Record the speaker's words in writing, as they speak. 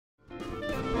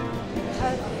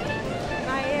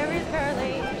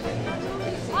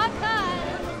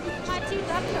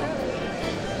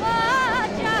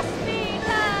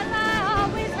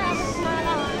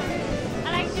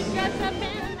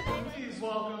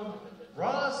from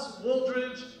Ross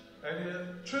Wooldridge and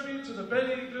a tribute to the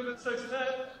Goodman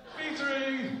sextet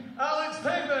featuring Alex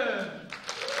Payman.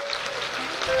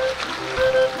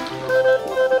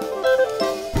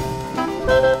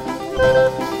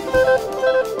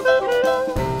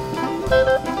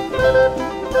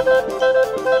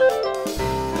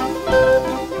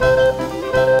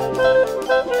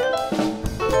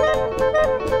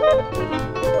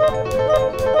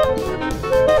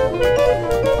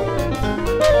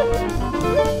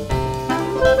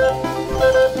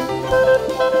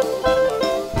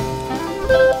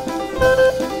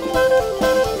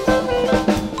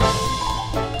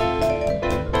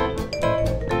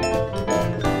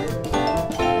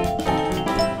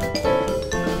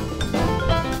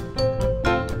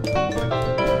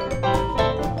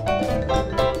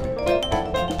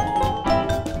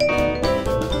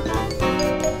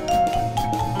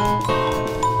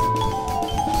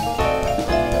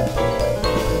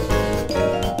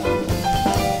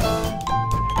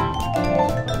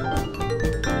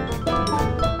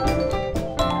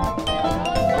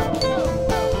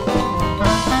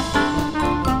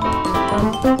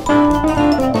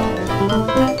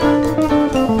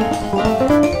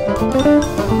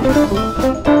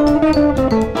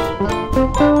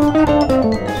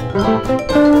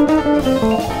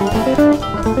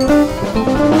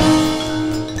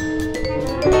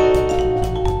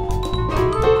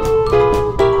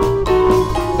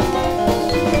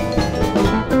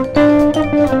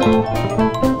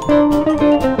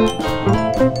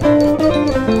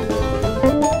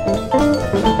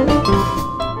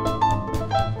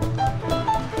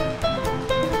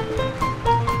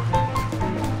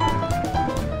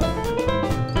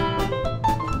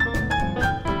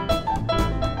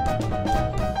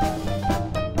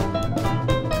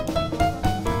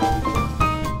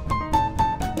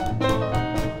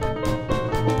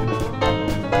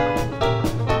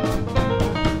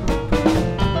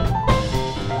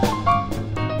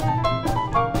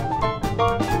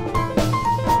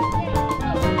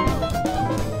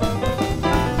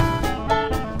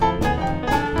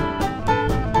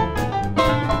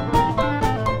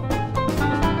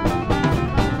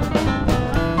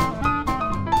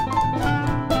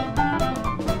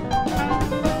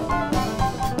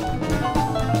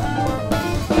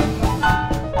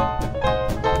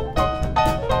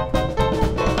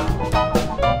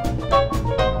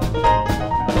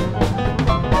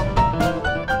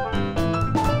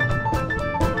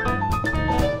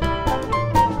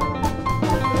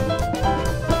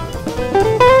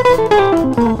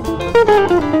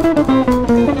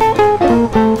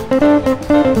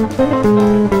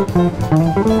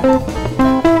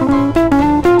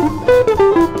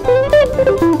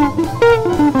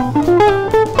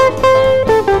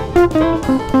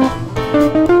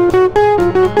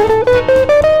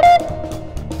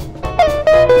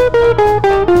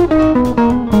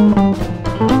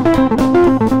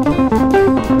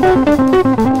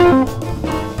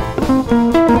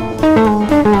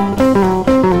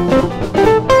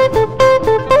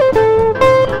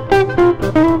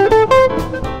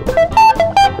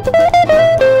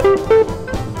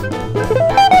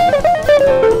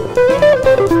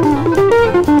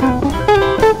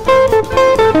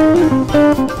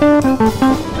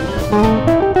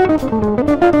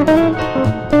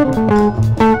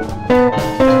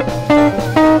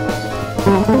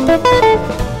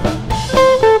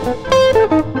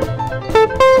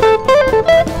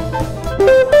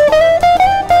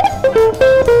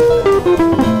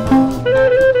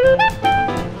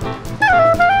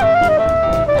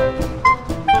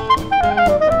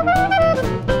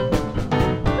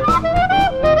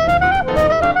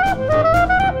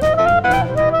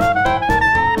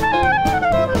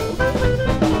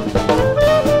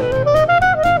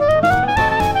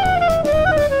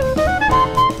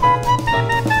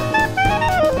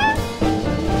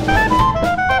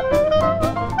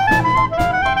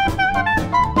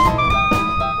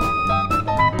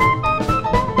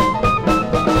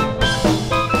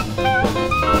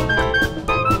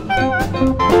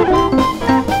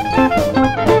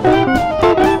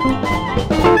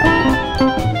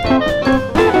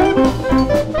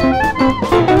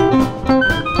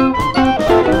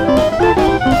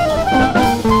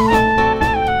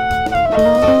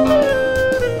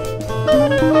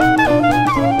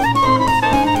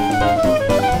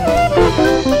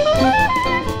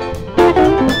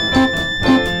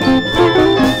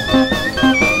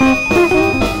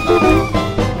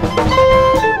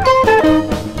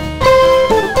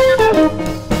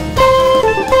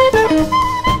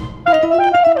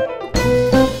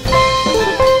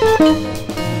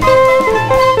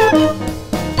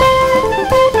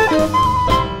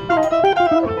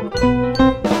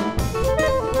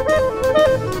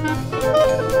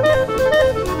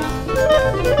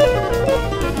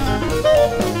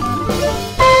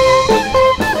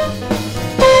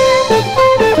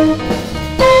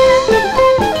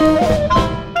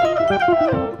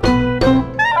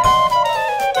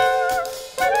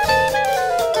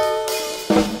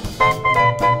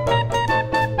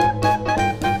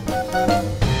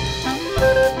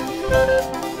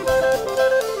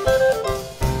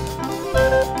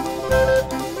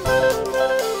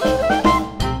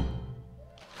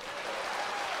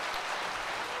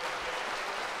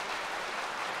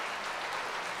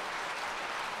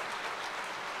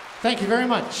 Thank you very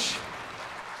much.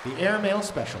 The Airmail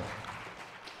Special.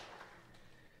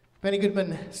 Benny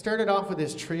Goodman started off with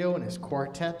his trio and his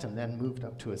quartet and then moved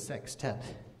up to a sextet.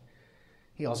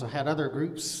 He also had other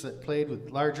groups that played with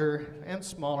larger and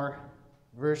smaller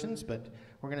versions, but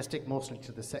we're going to stick mostly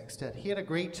to the sextet. He had a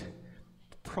great,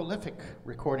 prolific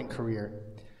recording career.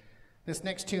 This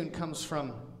next tune comes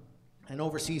from an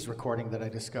overseas recording that I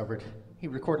discovered. He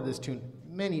recorded this tune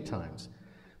many times,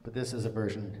 but this is a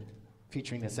version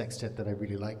featuring a sextet that I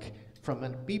really like from a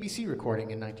BBC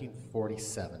recording in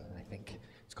 1947, I think.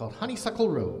 It's called Honeysuckle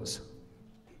Rose.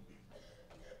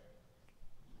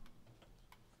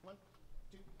 One,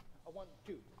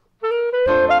 two.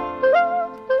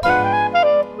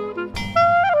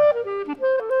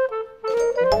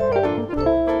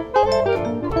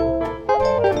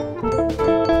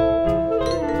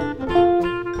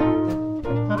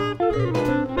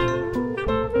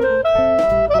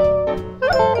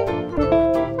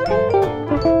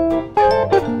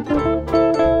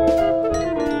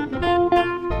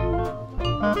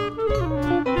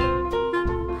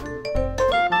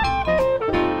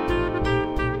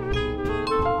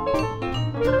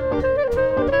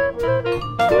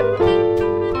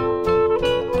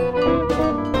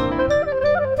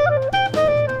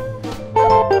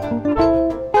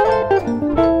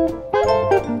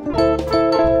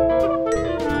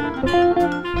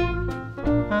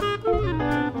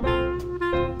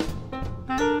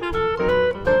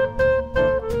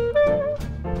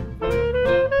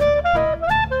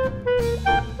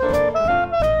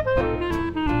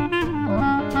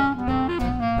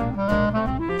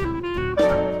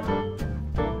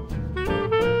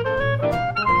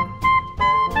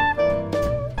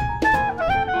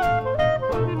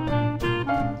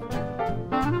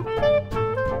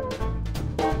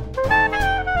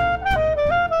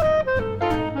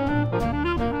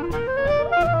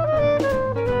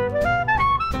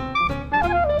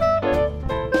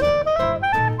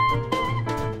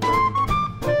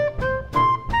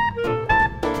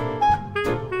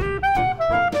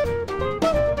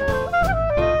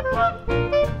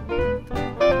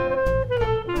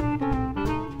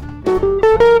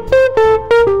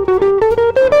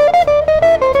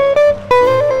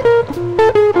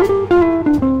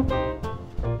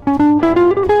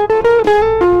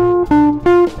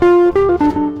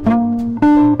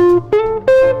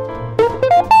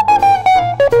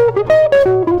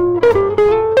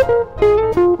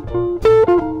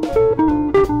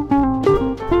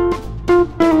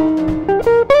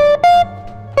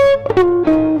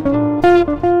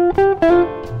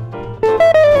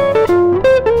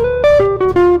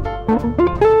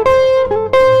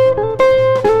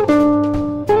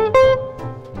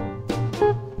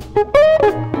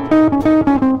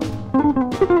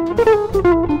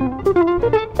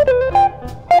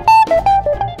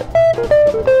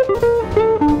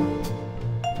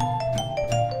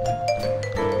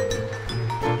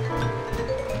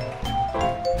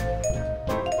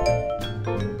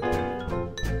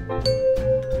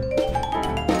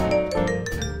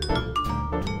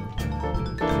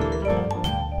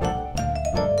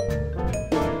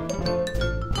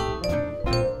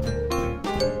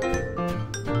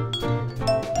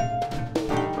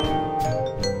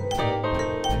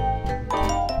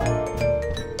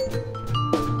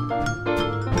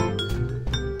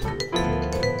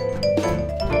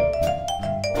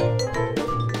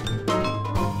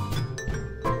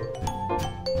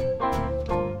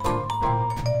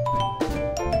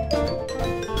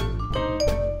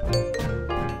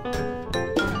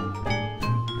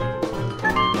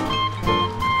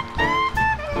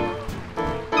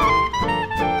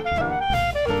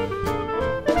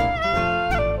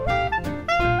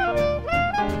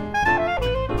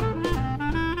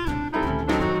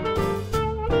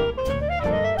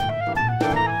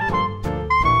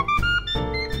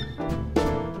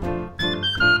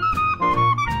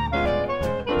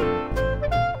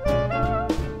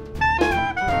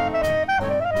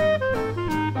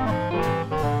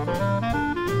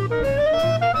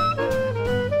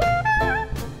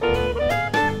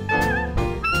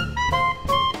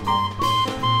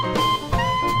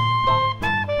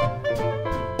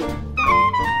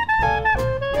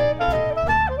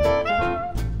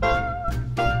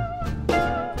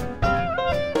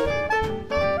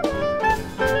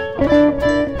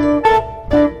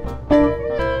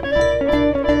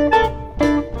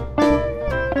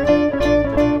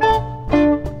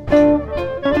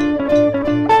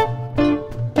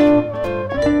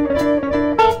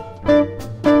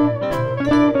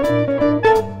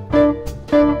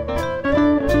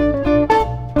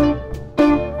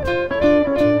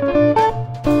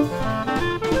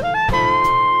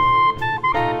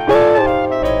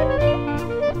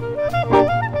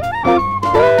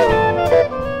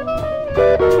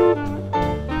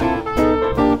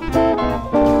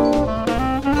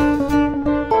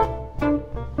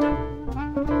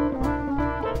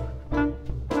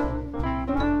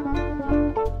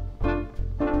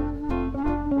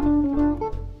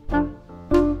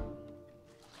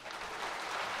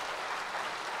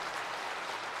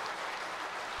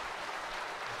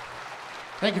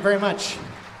 Thank you very much.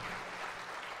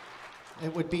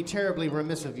 It would be terribly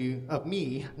remiss of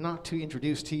me not to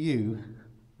introduce to you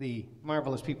the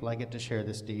marvelous people I get to share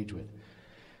this stage with.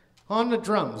 On the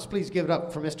drums, please give it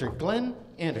up for Mr. Glenn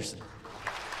Anderson.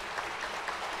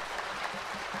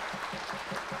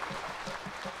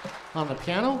 On the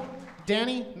piano,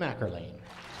 Danny Mackerlane.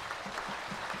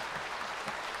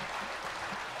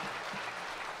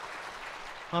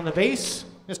 On the bass,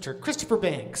 Mr. Christopher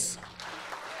Banks.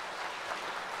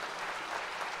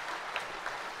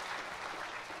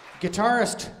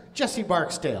 Guitarist, Jesse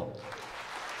Barksdale.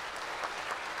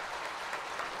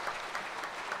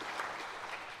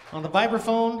 On the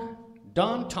vibraphone,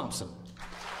 Don Thompson.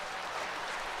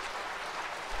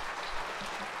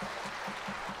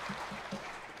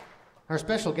 Our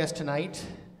special guest tonight,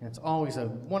 and it's always a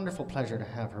wonderful pleasure to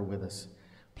have her with us.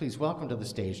 Please welcome to the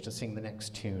stage to sing the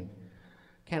next tune,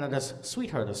 Canada's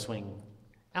Sweetheart of Swing,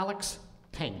 Alex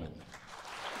Pangman.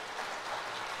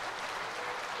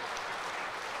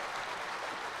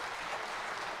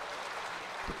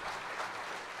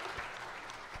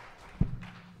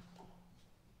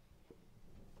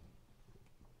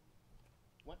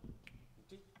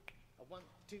 One,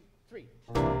 two, three.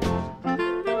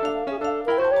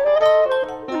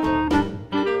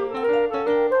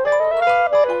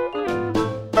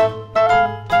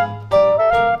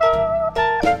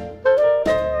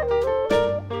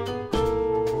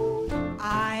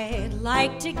 I'd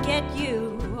like to get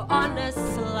you on a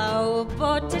slow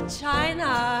boat to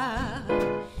China,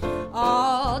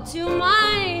 all to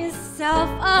myself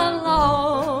alone.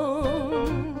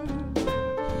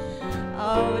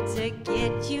 Oh, to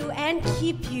get you and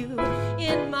keep you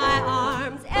in my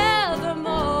arms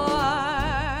evermore.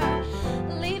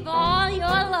 Leave all your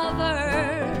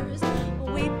lovers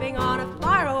weeping on a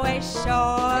faraway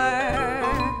shore.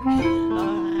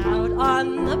 Out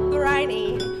on the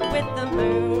briny with the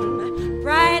moon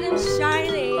bright and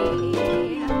shiny,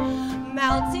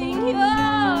 melting your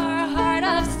heart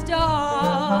of stone.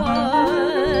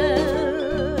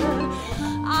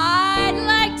 I'd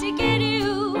like to get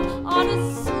you on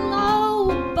a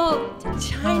slow boat to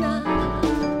China,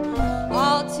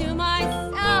 all to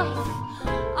myself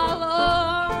alone.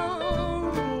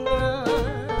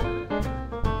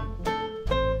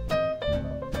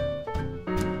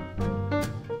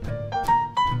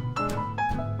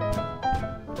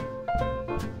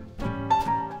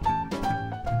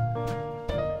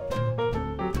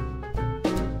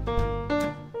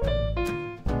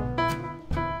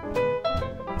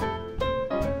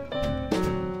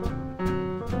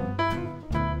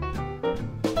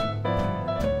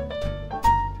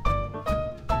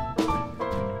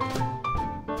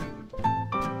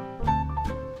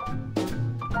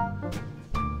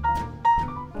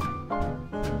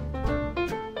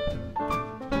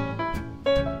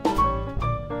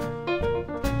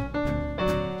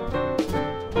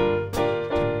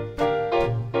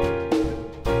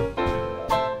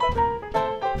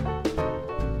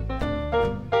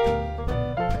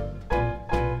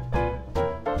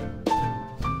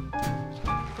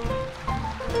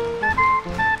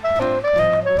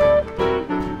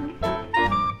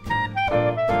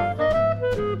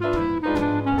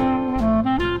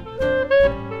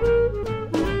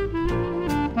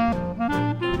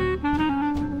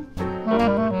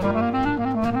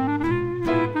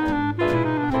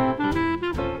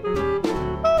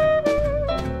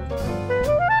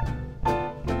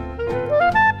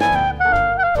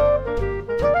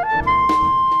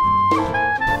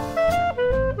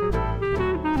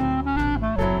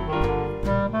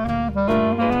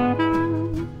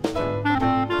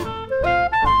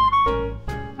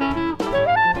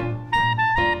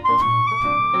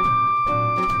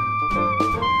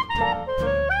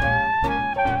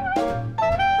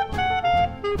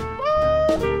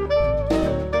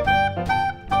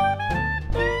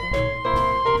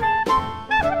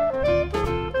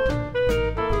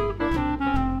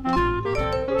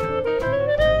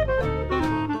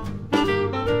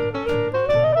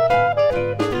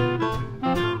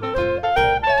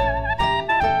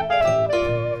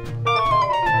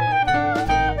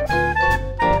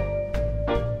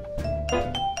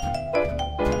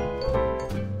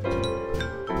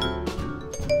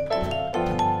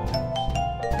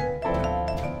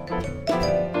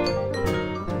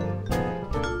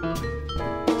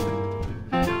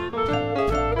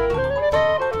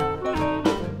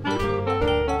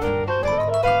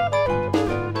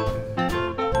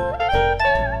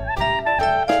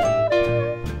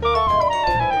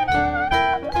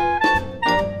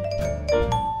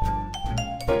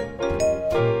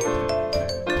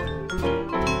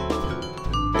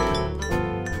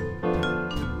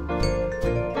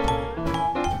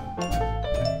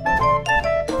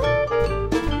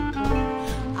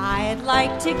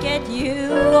 like to get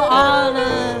you on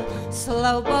a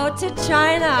slow boat to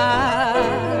China,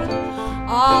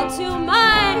 all to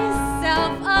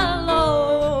myself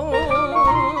alone,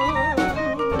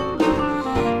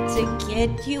 to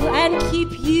get you and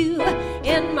keep you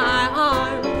in my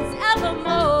arms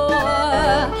evermore.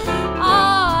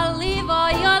 I'll leave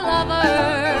all your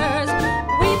lovers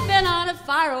weeping on a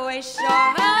faraway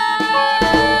shore, out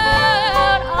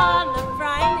on the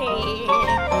briny,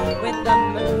 with the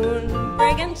moon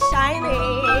big and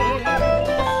shiny,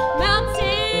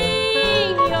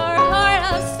 melting your heart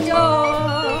of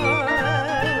stone.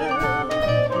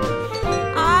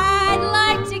 I'd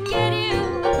like to get you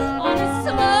on a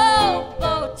slow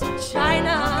boat to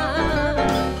China,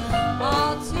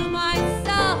 all to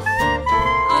myself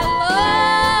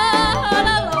alone,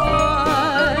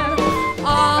 alone,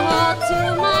 all to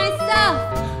myself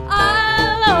alone.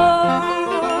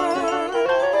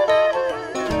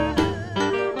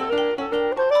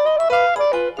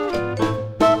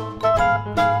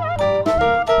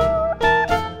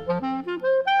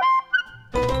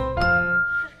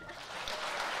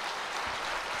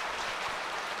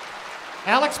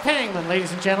 Alex Pangman,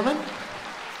 ladies and gentlemen.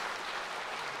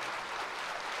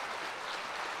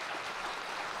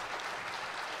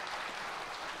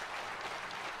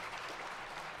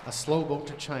 A slow boat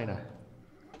to China.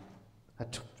 A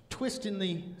twist in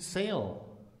the sail.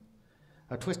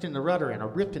 A twist in the rudder and a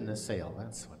rip in the sail.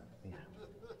 That's what, yeah.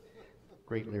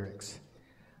 Great lyrics.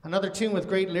 Another tune with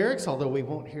great lyrics, although we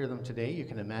won't hear them today. You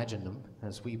can imagine them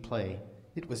as we play.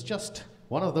 It was just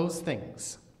one of those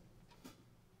things.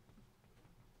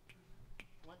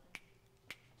 1,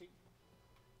 2,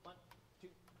 1, 2,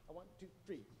 1, 2,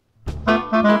 3.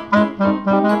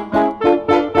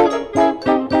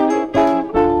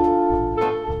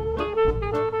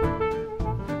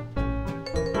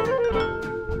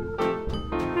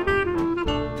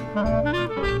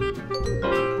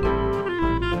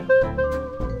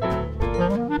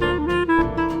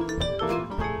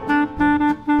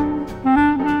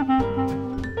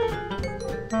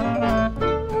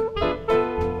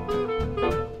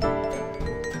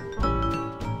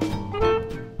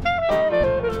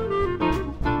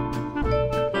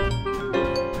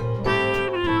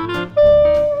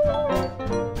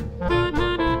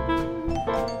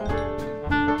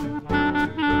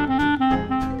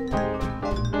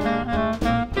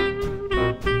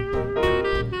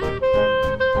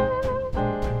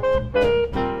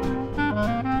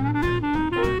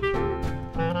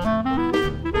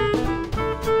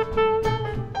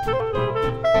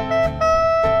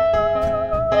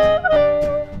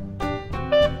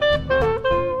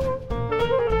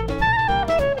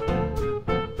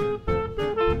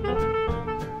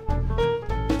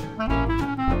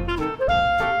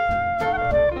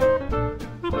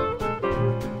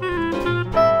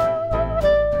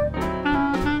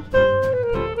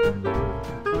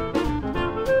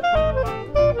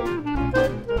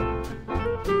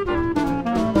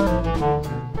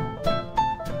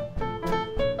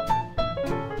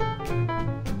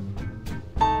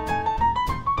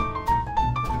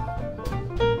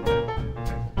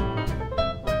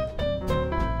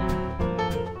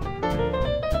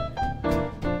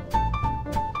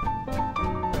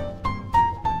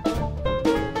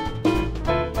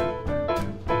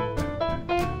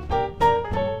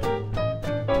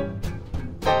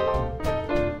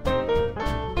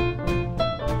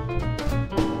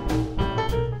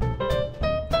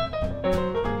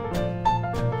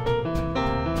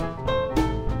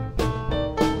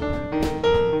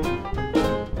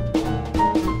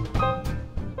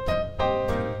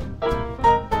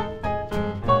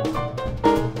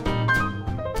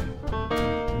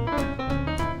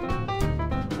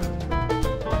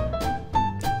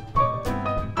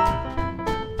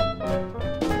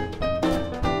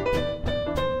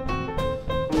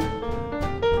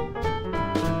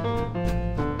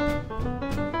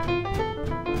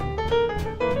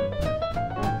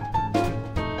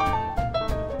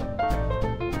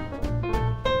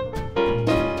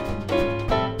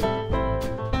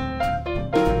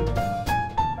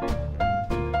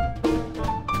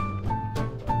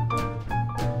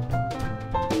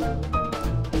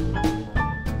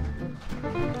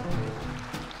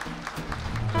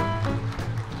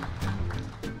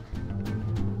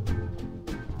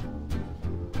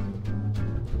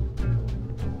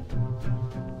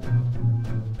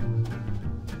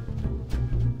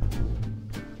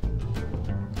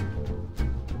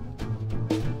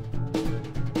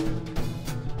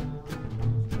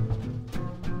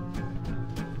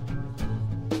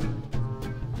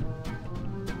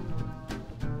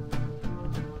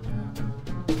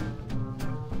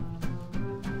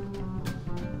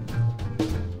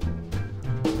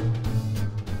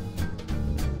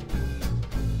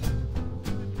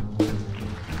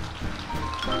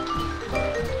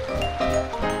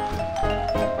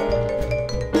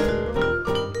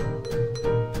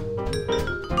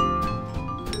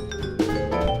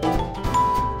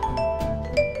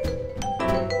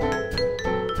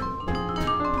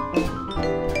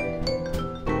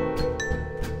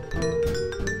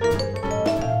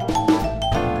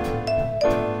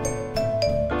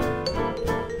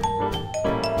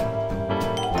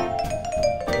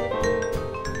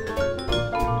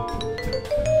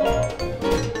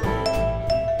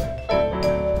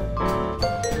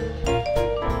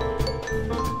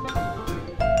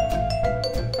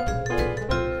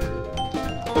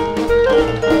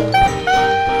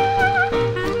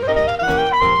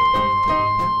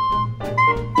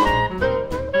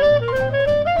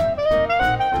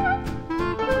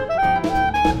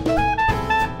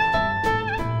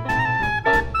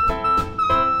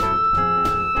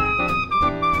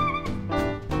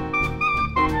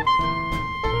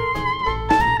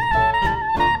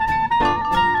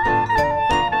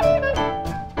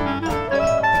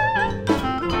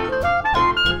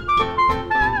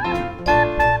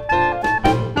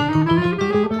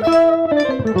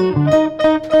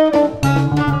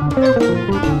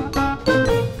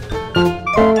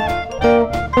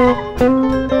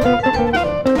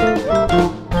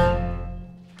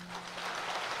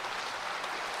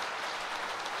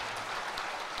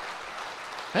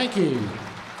 Thank you.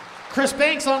 Chris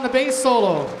Banks on the bass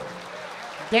solo.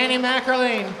 Danny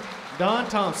McErlane, Don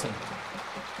Thompson.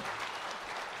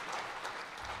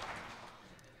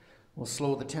 We'll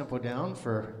slow the tempo down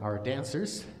for our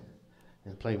dancers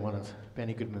and play one of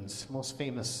Benny Goodman's most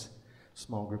famous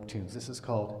small group tunes. This is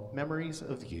called Memories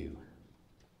of You.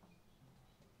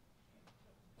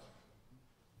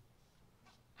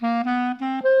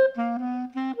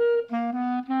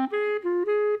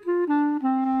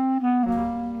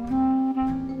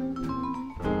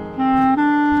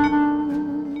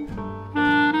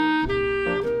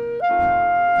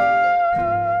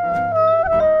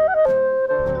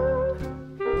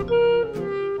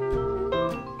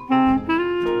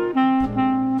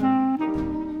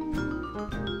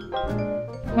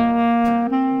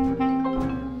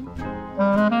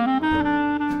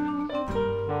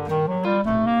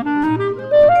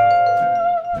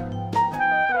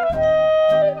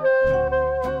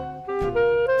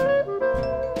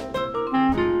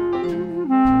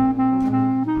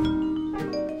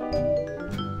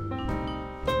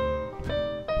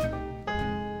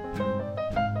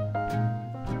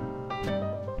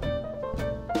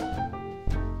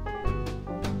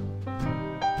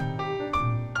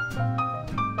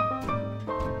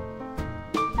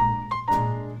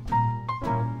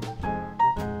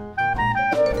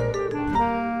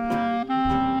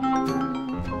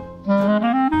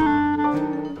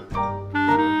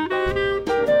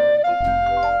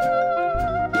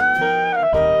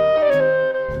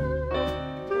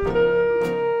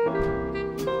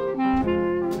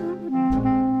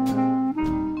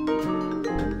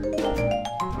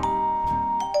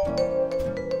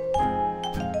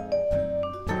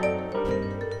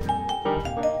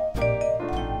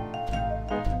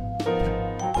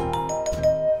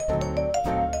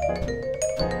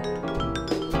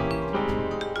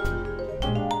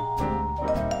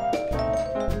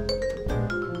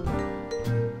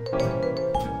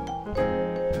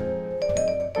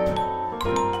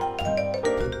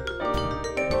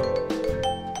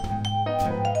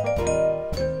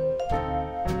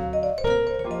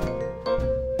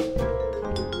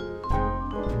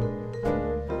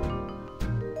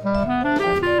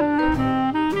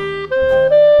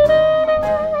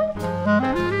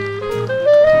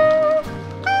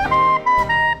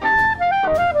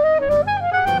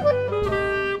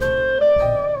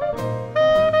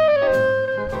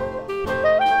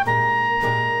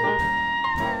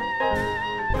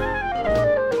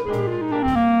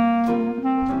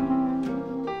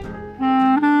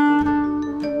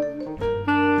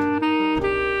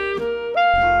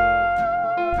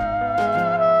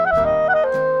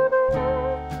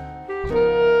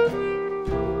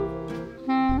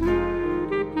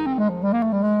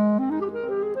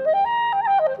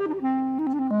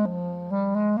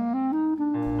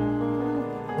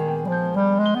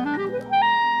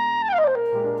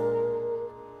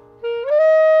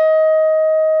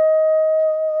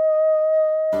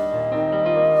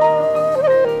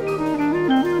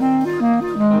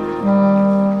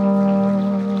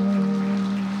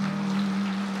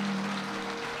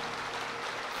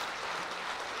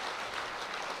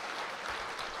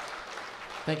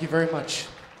 Thank you very much.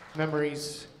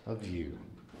 Memories of You.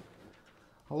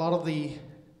 A lot of the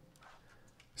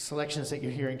selections that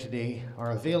you're hearing today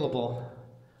are available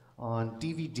on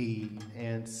DVD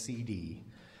and CD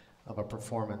of a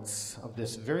performance of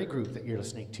this very group that you're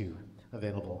listening to,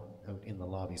 available out in the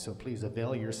lobby. So please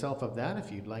avail yourself of that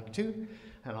if you'd like to.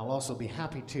 And I'll also be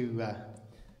happy to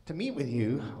meet with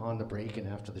you on the break and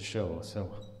after the show.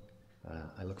 So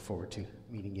I look forward to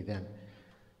meeting you then.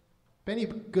 Benny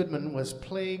Goodman was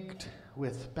plagued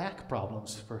with back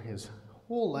problems for his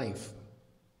whole life.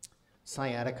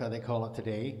 Sciatica, they call it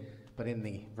today, but in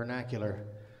the vernacular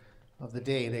of the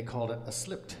day, they called it a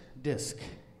slipped disc.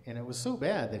 And it was so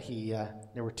bad that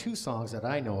there were two songs that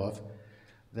I know of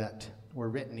that were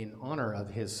written in honor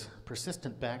of his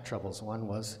persistent back troubles. One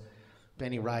was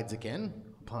Benny Rides Again,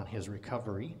 upon his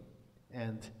recovery,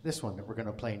 and this one that we're going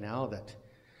to play now that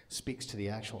speaks to the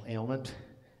actual ailment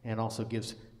and also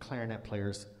gives clarinet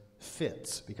players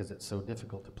fits because it's so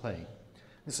difficult to play.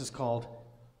 This is called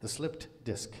The Slipped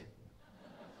Disc.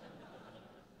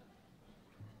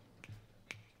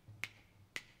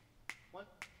 One,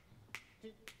 two,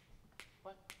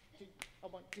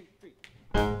 1, 2, 3.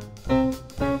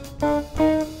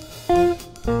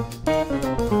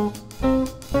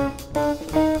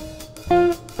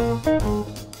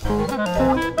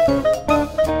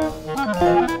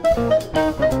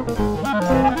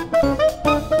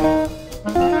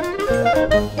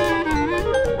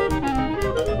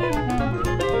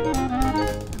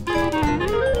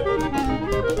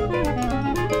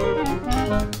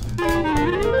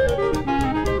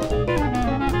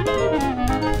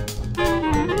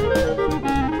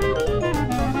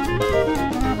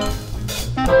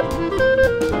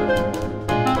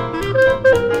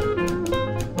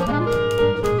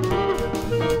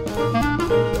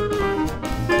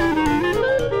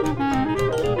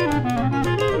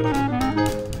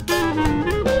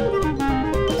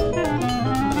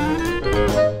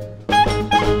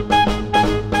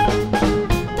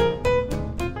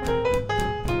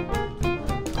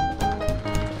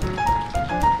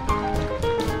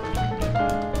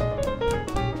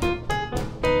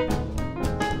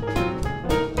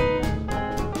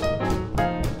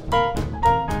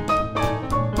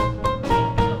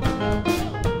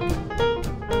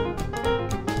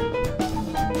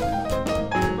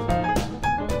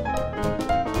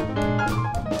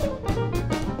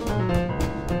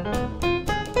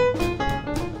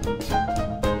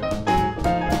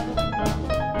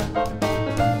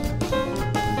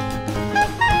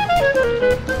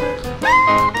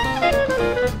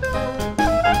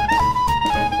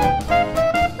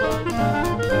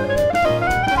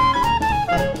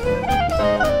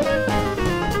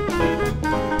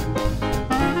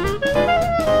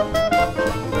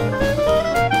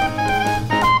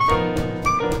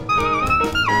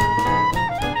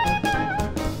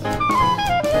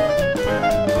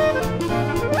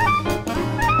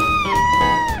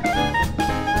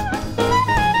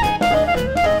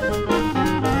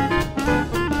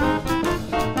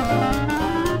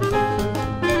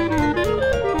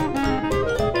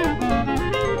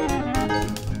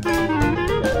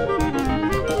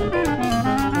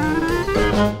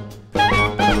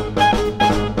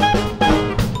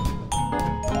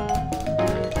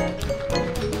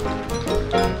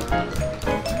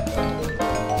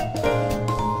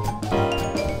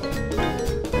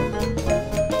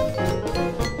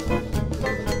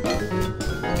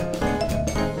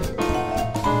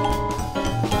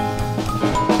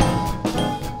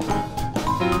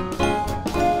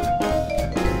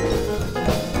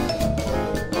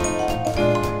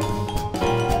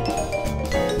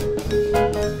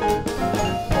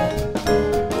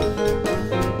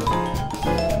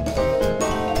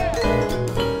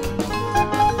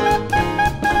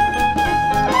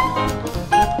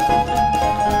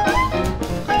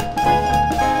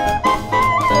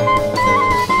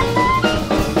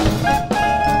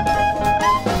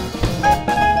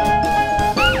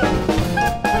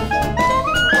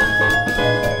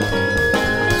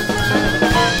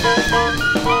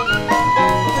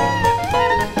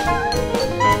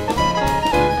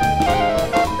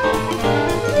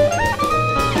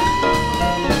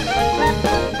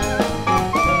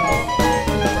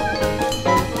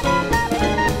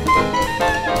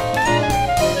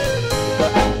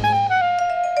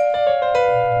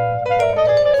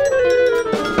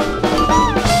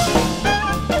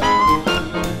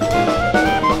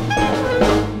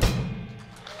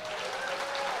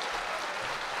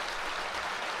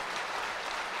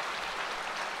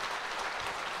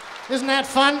 Isn't that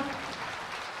fun?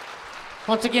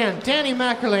 Once again, Danny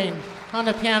McErlane on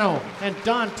the piano and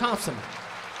Don Thompson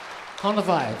on the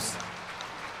vibes.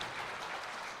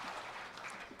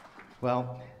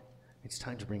 Well, it's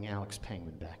time to bring Alex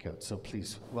Penguin back out, so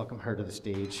please welcome her to the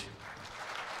stage.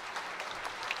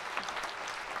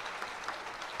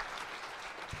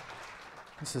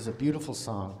 This is a beautiful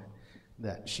song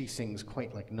that she sings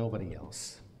quite like nobody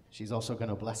else. She's also going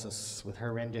to bless us with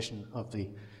her rendition of the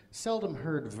seldom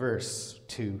heard verse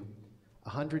to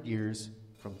 100 years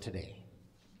from today.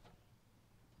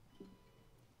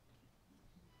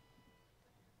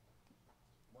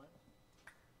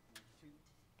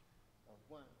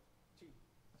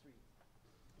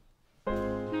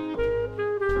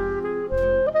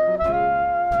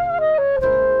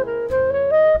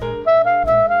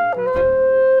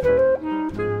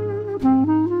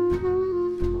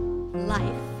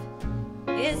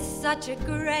 Such a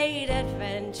great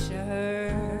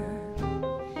adventure.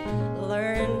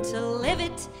 Learn to live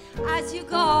it as you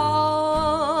go.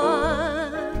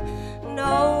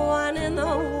 No one in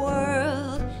the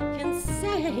world can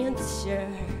say it's sure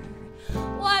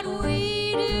what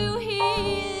we do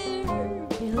here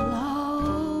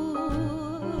below.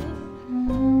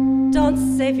 Don't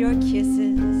save your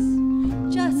kisses,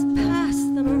 just pass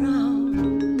them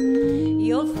around.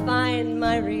 You'll find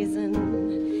my reason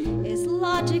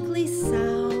logically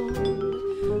sound.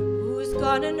 Who's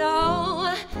gonna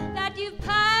know that you've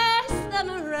passed them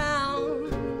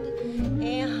around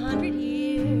 100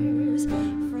 years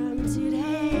from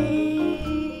today?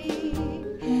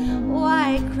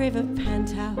 Why crave a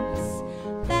penthouse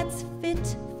that's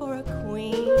fit for a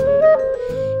queen?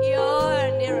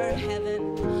 You're nearer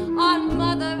heaven on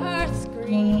Mother Earth's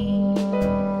green.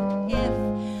 If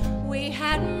we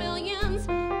had millions,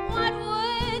 what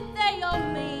would they all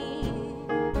mean?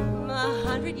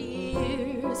 100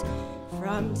 years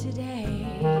from today.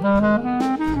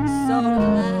 So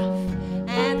laugh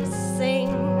and sing,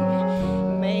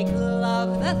 make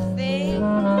love the thing,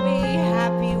 be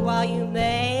happy while you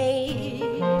may.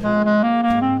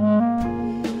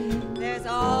 There's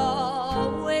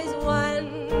always one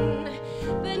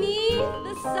beneath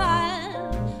the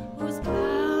sun who's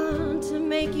bound to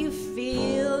make you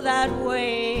feel that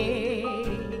way.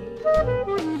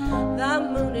 The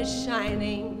moon is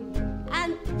shining,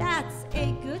 and that's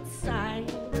a good sign.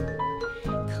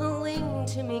 Cling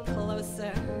to me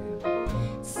closer,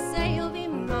 say you'll be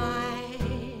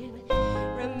mine.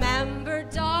 Remember,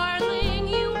 darling,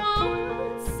 you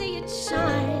won't see it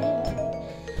shine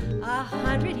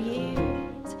 100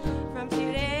 years from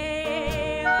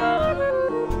today.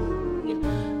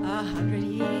 100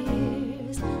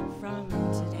 years from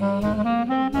today.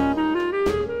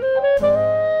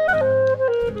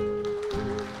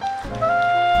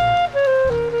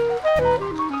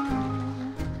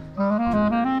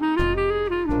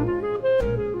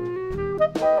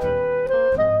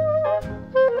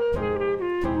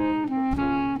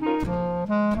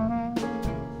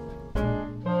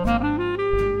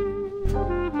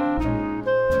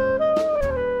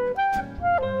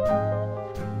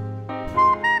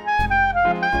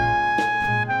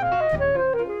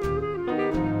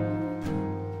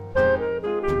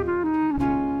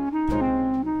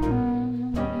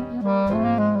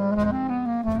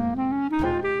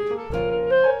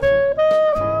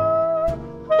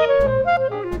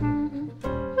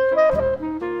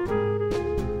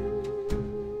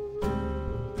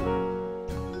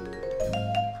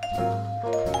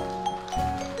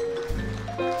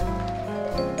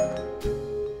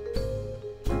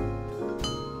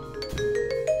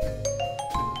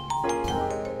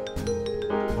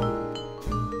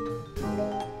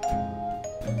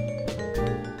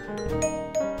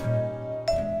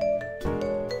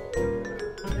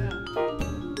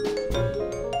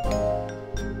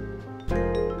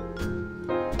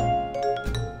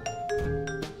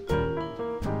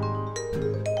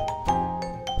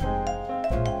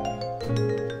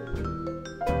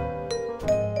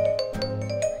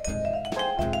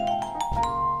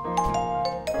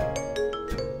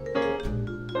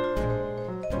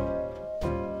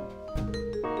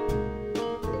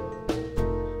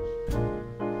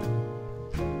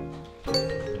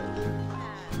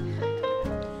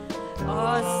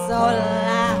 So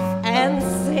laugh and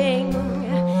sing,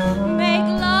 make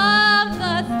love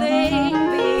the thing,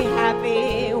 be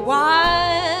happy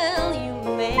while you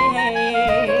may.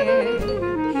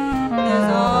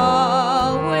 There's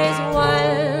always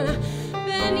one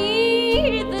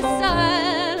beneath the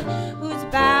sun who's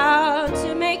bound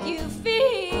to make you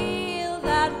feel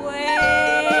that way.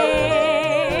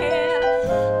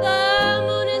 The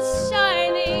moon is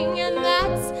shining, and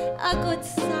that's a good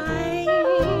sign.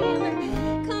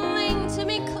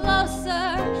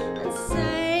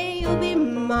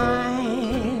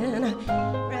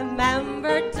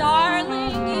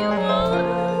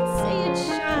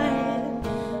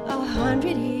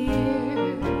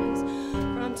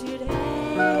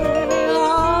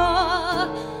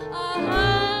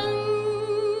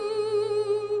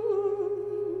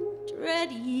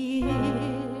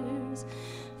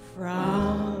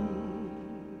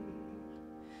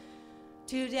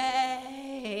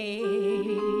 today.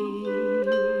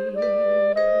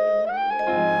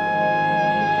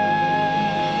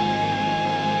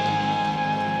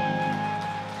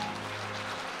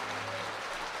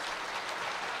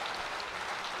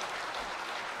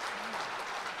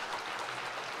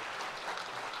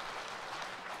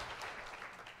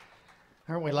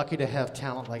 Aren't we lucky to have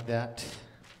talent like that?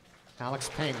 Alex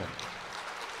Payman.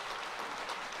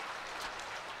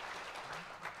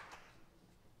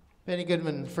 Benny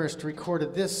Goodman first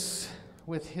recorded this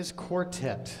with his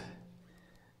quartet,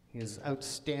 his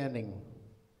outstanding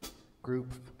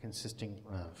group consisting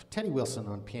of Teddy Wilson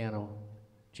on piano,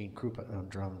 Gene Krupa on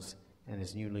drums, and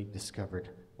his newly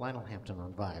discovered Lionel Hampton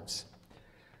on vibes.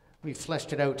 We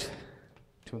fleshed it out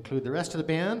to include the rest of the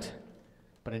band,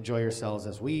 but enjoy yourselves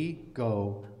as we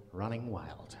go running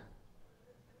wild.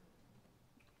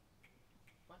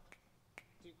 1,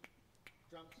 2,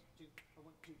 drums, 2,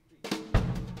 1, 2, 3.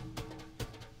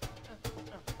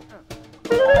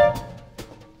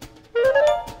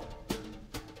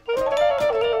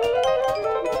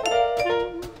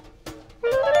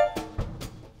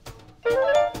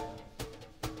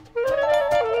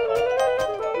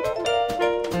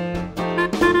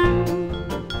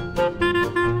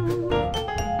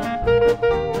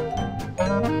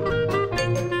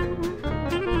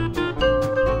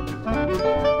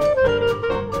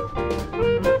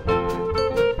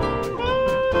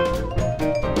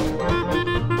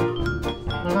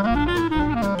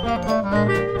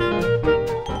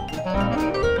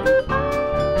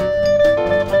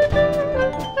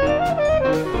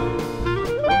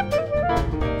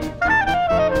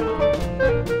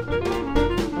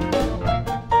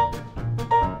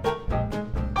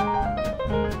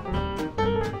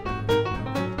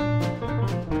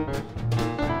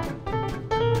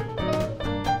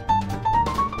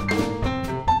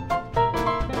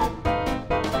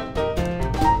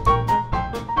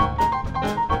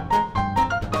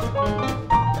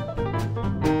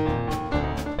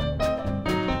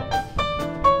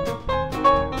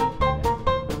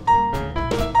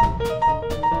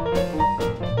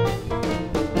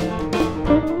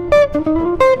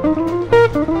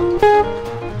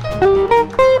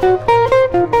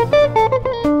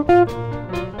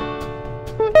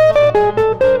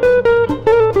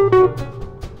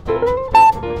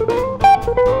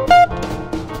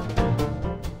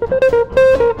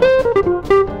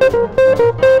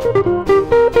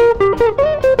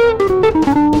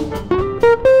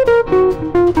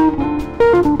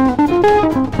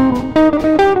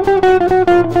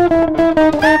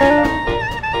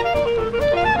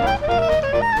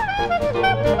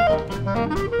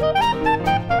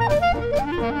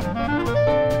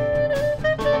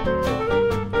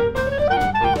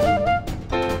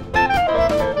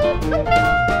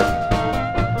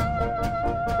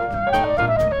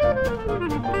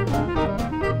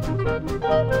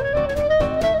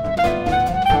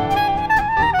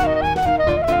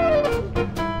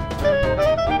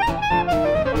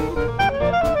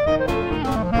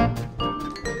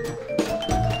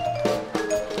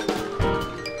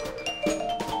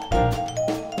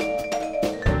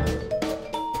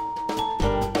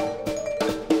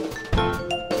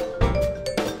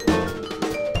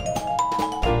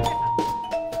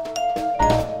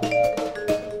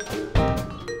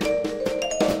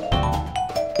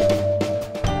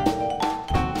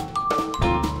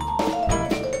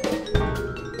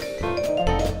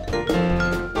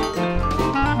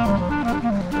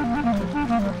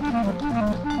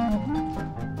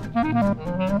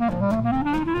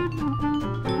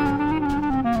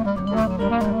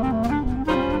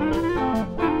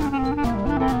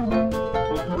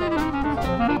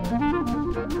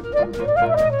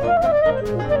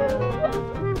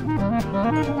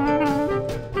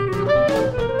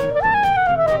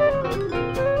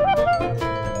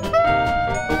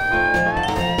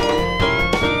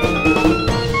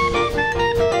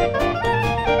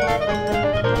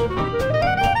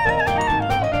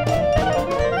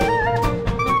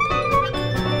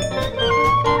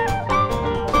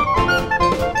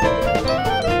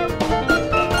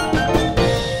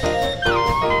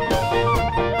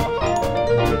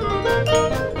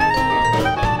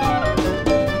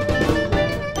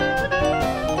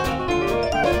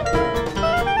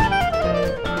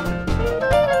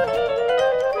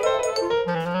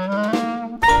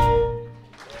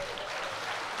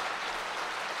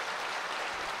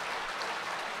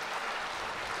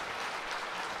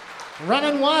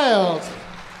 Running Wild.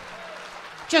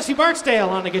 Jesse Barksdale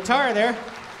on the guitar there.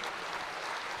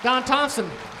 Don Thompson.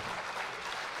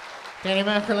 Danny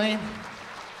McErlane.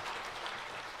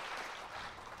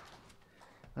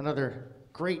 Another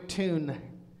great tune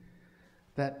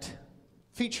that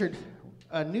featured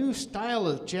a new style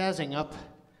of jazzing up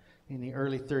in the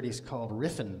early 30s called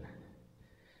riffin'.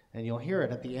 And you'll hear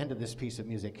it at the end of this piece of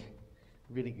music.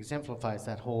 It really exemplifies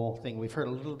that whole thing. We've heard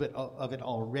a little bit of it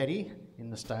already in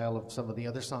the style of some of the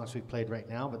other songs we've played right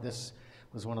now, but this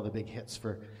was one of the big hits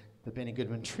for the Benny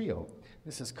Goodman Trio.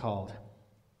 This is called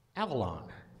Avalon.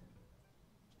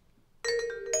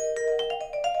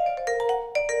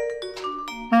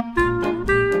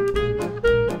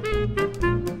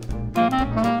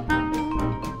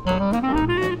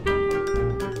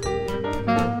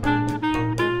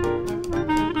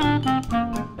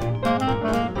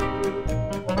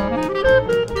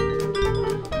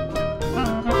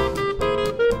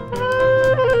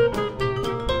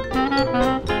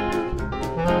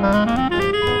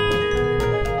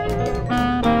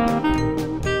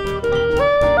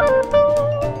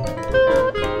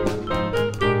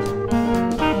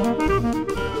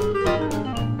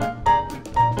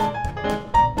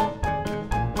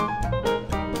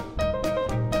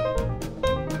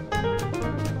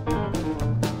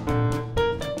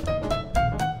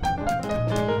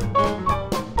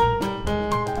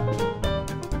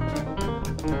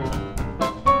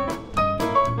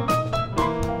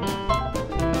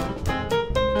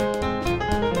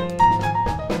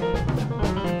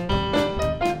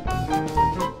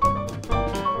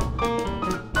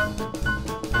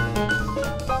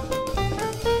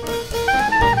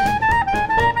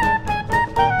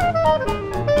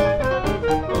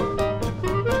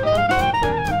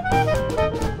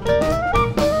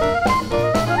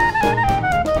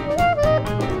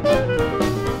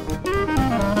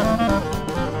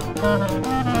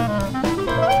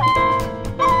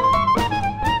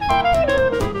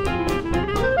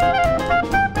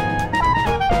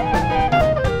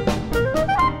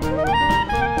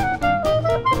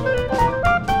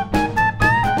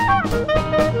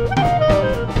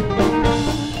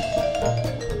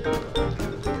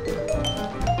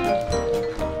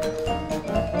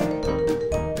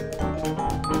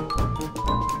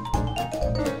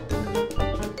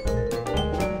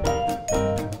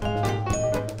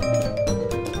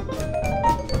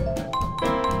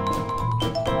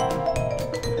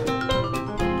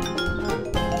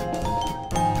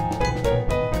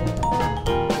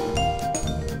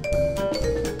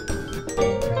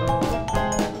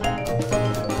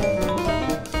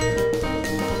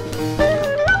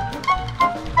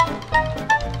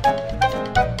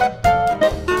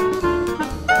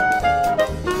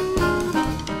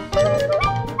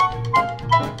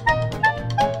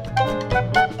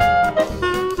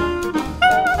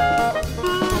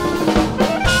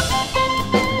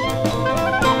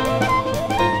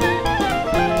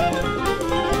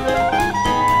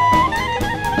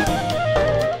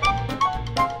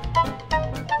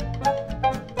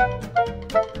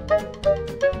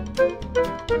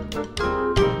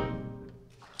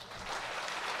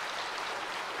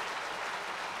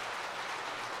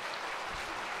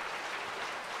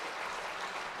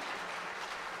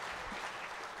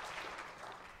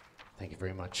 Thank you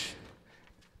very much.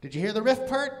 Did you hear the riff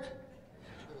part?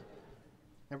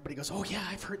 Everybody goes, oh yeah,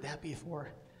 I've heard that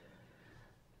before.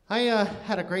 I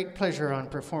had a great pleasure on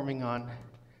performing on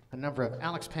a number of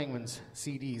Alex Penguin's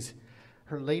CDs,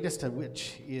 her latest of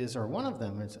which is, or one of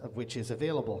them is, of which is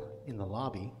available in the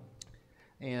lobby.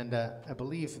 And I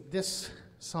believe this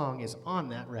song is on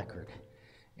that record.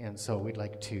 And so we'd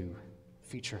like to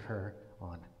feature her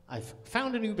on I've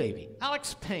Found a New Baby,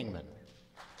 Alex Penguin.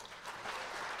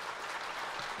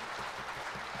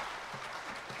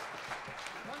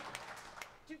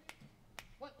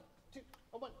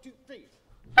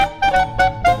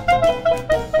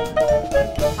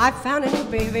 I found a new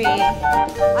baby,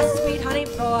 a sweet honey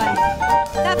boy.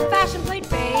 That fashion plate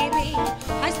baby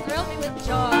has thrilled me with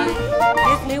joy.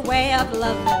 His new way of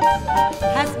loving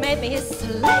has made me his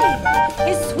slave.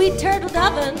 His sweet turtle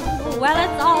dovin', well,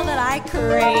 it's all that I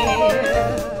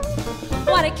crave.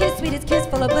 What a kiss, sweetest kiss,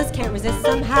 full of bliss, can't resist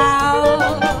somehow.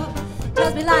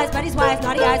 Tells me lies, but he's wise,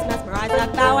 naughty eyes, mesmerized, I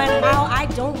bow and how. I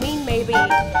don't mean maybe,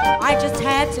 I just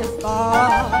had to fall.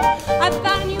 I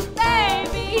found a new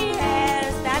baby,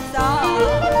 yes, that's all.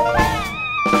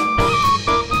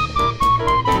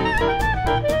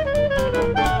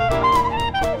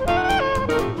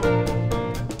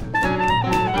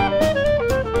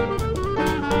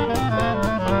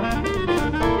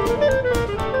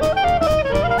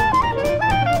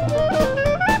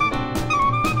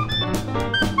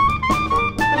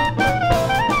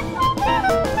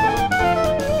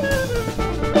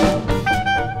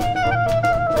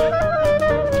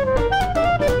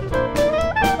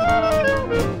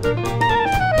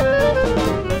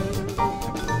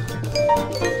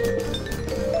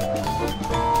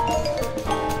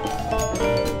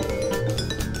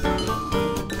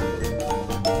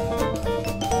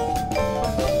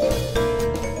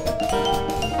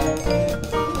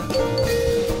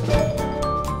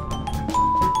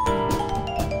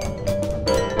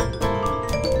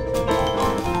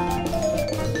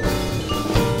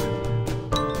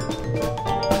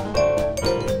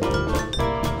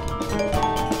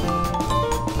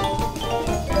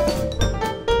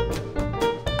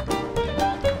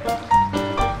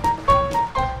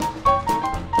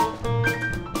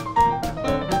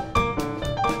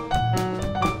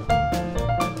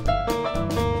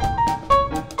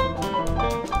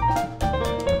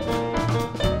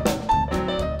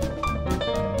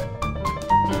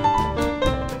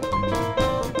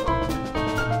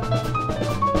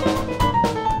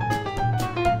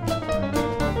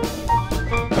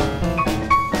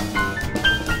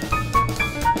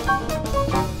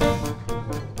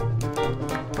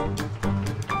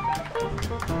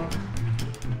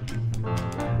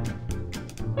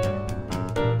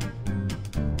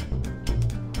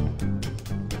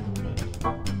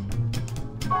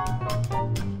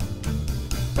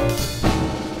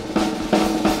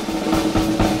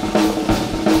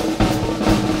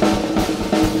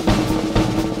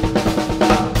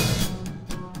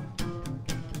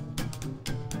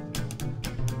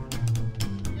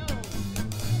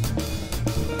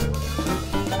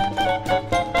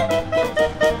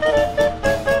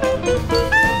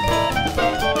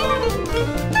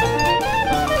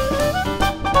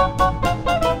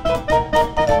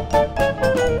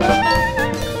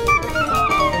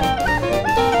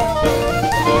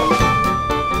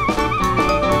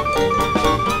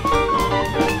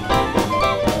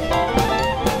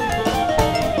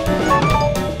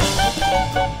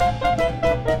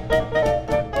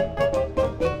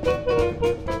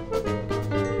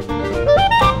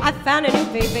 Found a new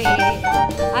baby,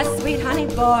 a sweet honey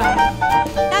boy.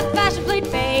 That fashion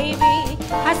plate baby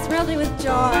has thrilled me with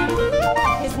joy.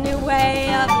 His new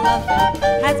way of loving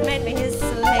has made me his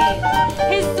slave.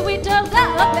 His sweet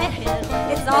development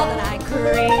is all that I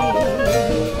crave.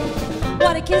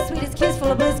 What a kiss, sweetest kiss,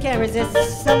 full of bliss, can't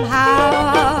resist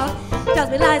somehow. Tells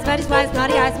me lies, but his wise,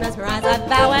 naughty eyes mesmerize. I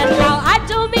bow and growl. I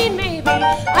don't mean maybe,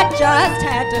 I just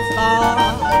had to fall.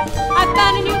 I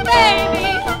found a new baby.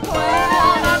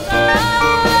 Well, that's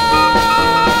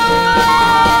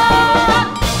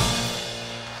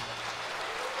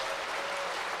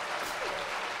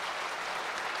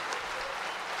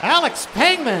Alex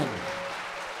Pangman.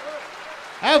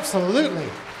 Absolutely.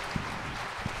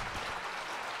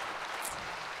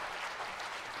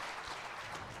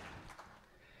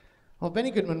 Well,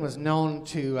 Benny Goodman was known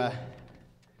to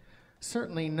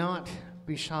certainly not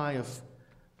be shy of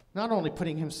not only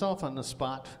putting himself on the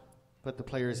spot, but the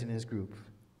players in his group.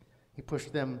 He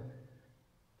pushed them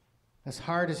as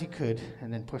hard as he could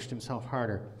and then pushed himself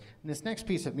harder. And this next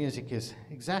piece of music is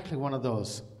exactly one of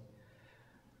those.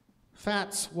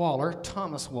 Fats Waller,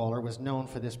 Thomas Waller, was known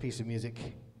for this piece of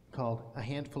music called A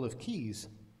Handful of Keys.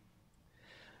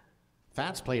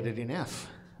 Fats played it in F,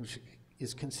 which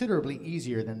is considerably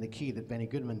easier than the key that Benny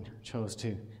Goodman chose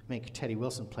to make Teddy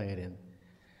Wilson play it in.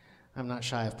 I'm not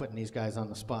shy of putting these guys on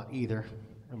the spot either,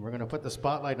 and we're going to put the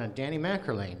spotlight on Danny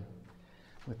Mackerlane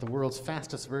with the world's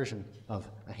fastest version of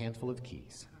A Handful of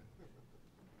Keys.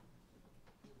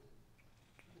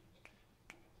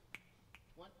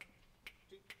 1,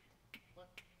 2, 1,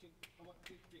 2, 1,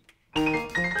 2,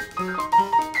 3.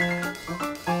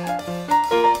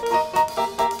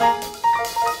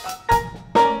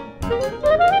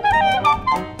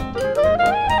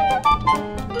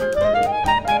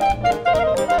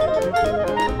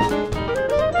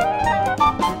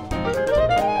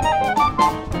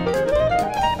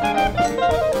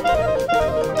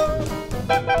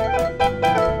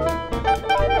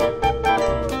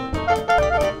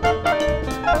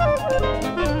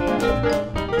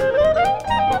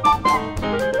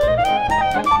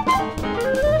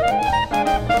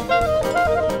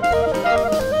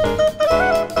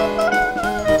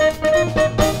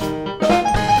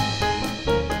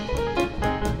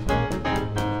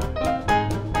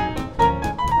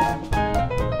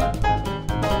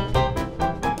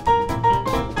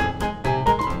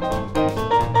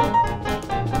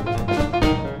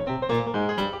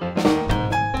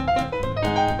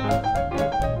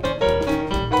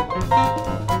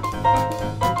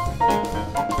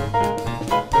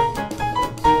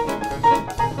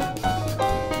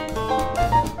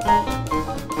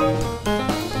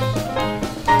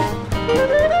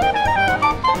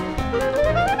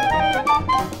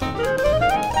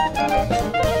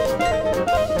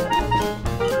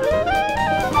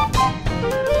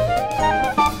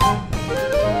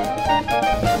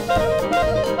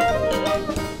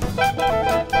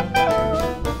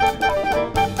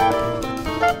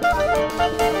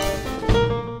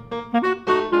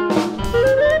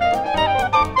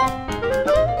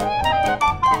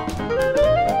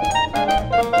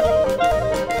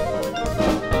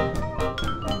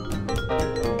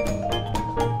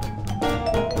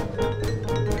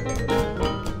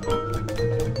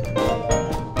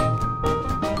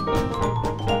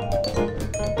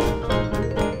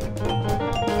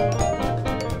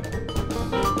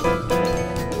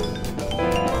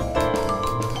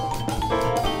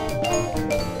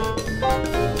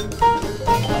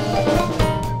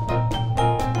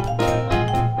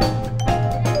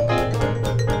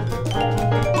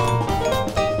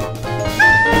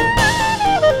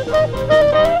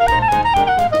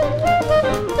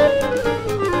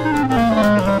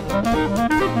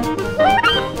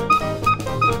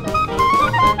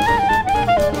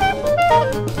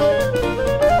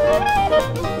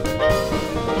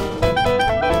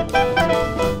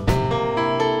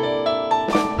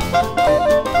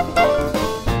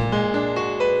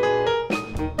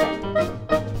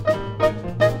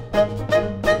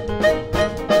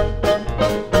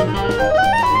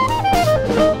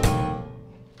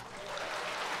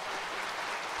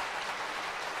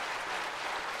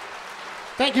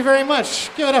 Thank you very much.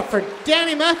 Give it up for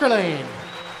Danny McErlane.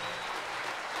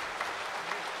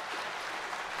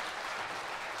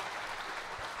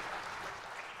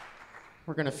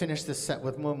 We're going to finish this set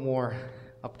with one more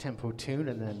up-tempo tune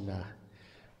and then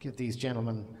give these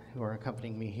gentlemen who are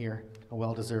accompanying me here a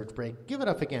well-deserved break. Give it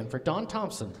up again for Don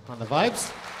Thompson on the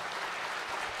vibes,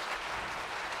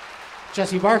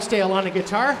 Jesse Barksdale on the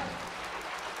guitar,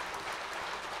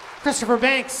 Christopher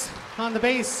Banks on the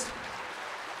bass,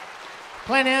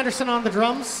 Glenn Anderson on the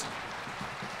drums.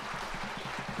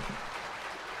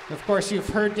 Of course, you've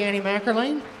heard Danny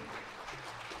McErlane.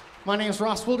 My name is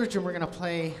Ross Wooldridge, and we're going to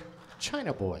play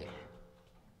China Boy.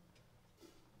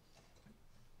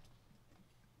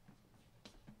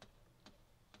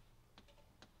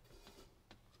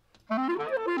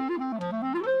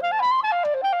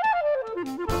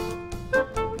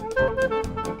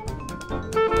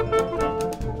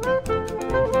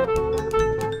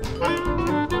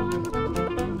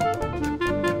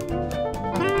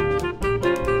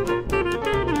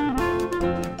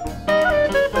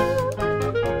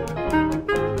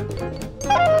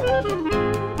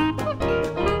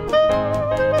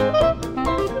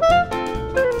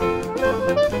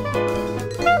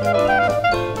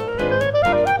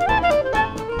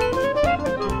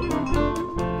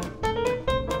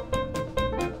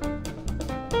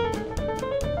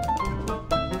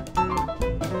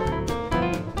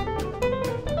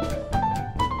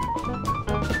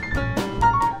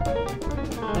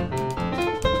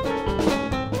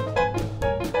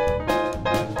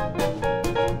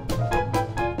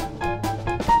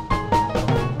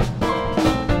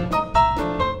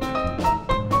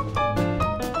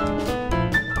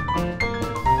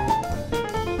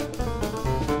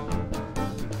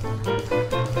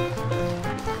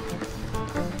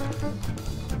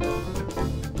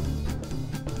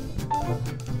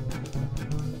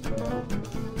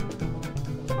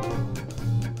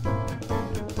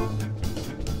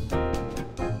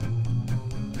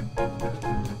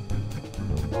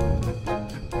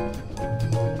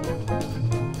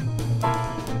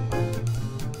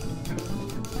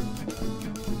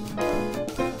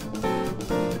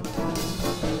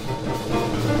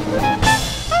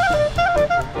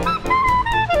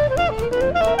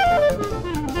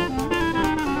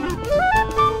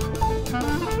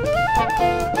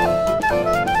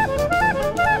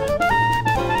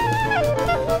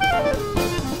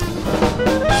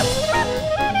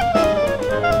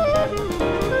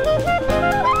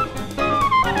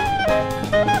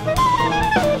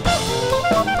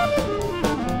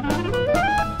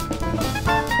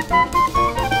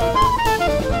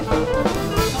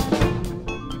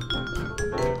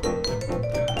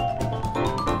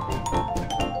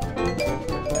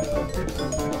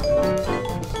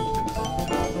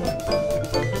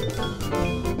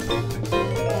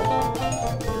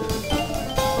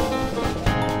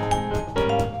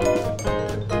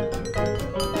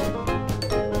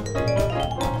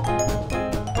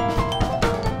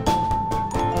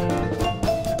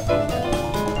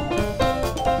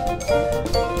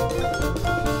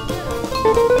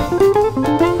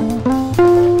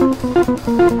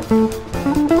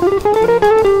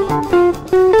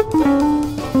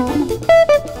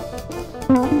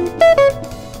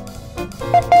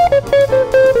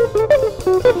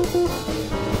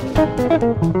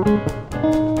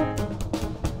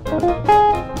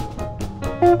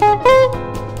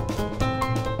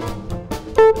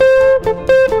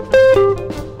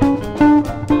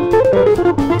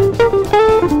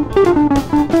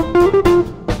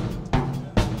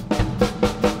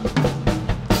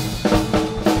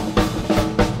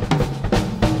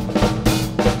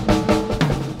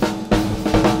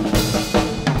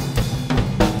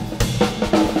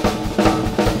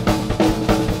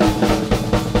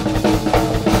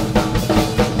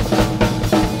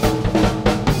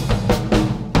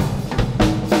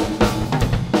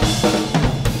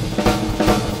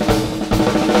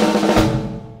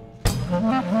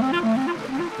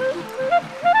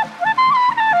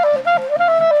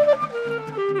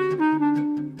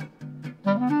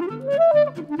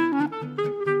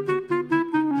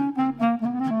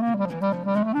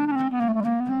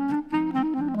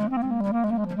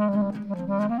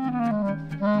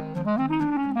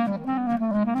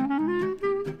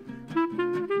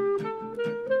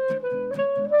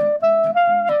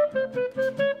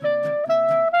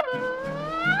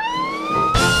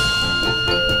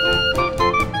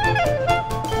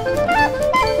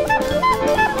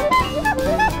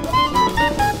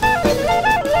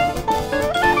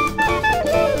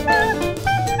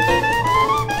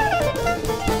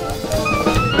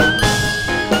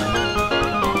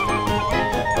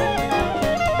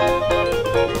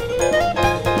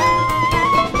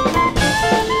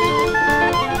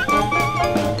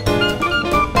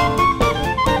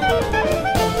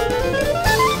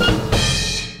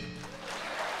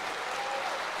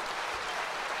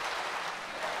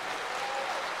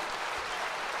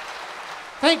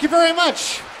 Thank you very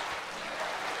much.